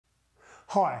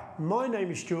Hi, my name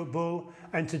is Stuart Bull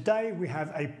and today we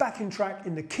have a backing track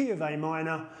in the key of A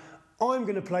minor. I'm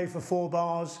going to play for 4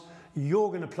 bars, you're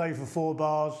going to play for 4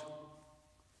 bars.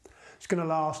 It's going to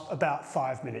last about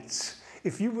 5 minutes.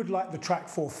 If you would like the track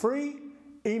for free,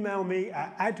 email me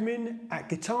at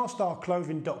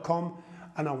admin@guitarstarclothing.com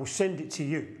and I will send it to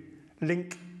you.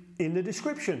 Link in the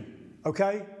description.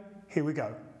 Okay, here we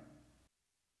go.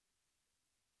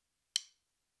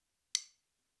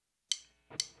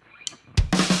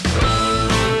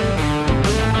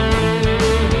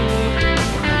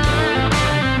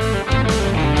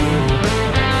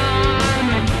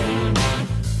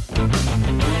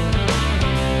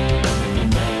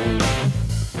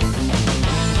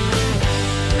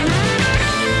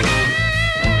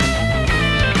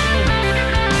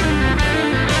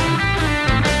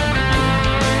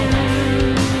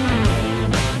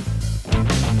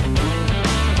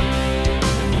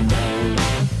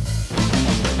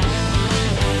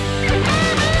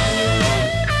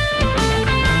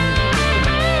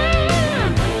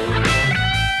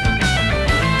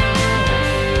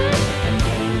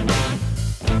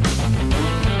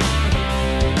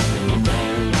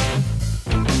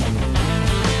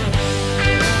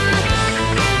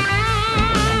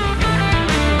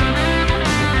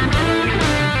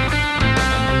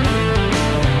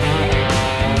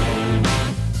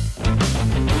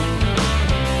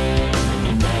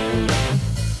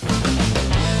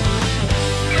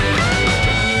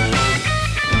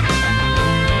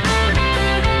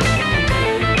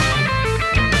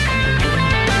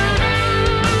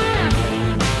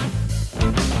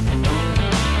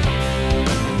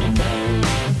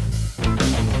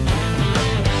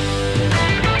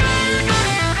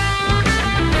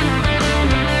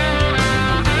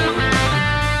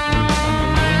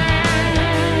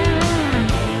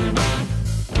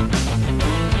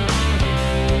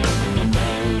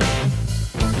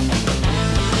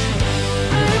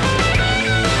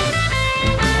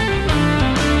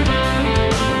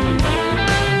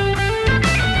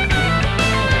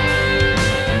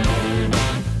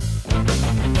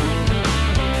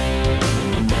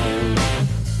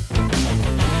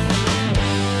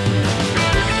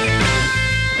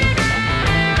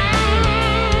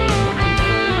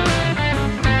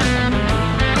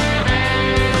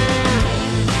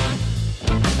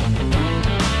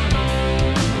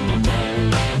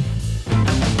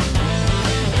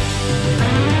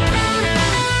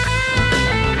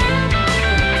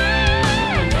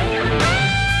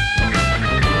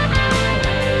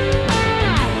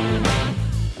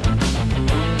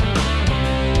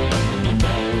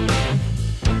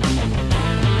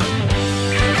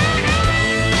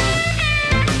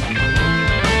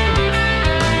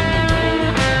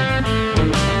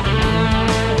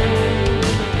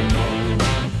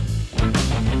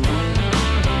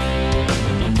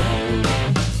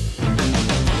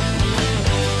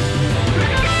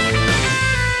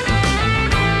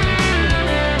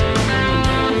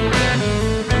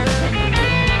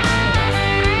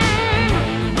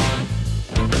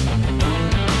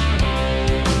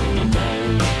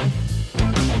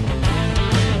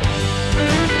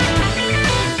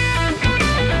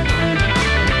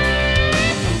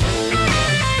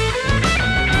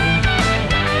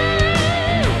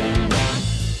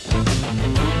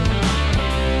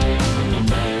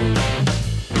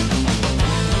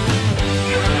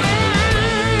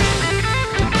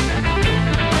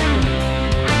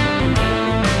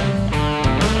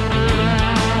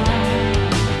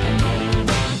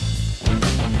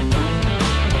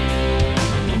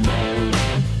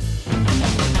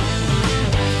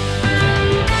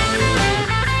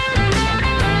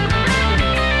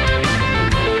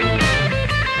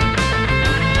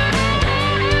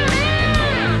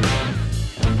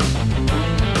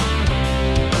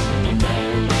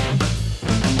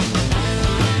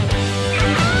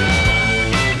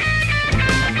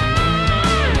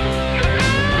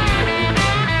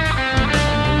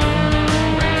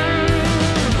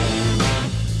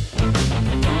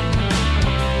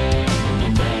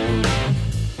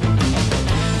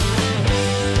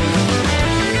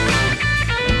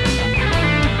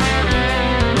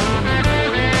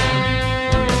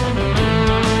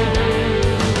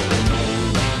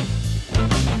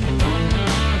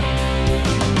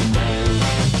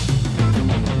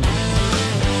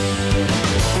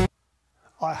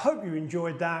 I hope you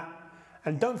enjoyed that,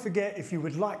 and don't forget, if you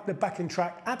would like the backing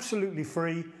track absolutely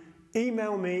free,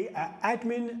 email me at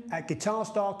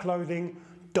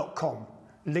admin@guitarstarclothing.com.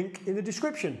 Link in the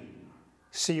description.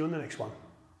 See you on the next one.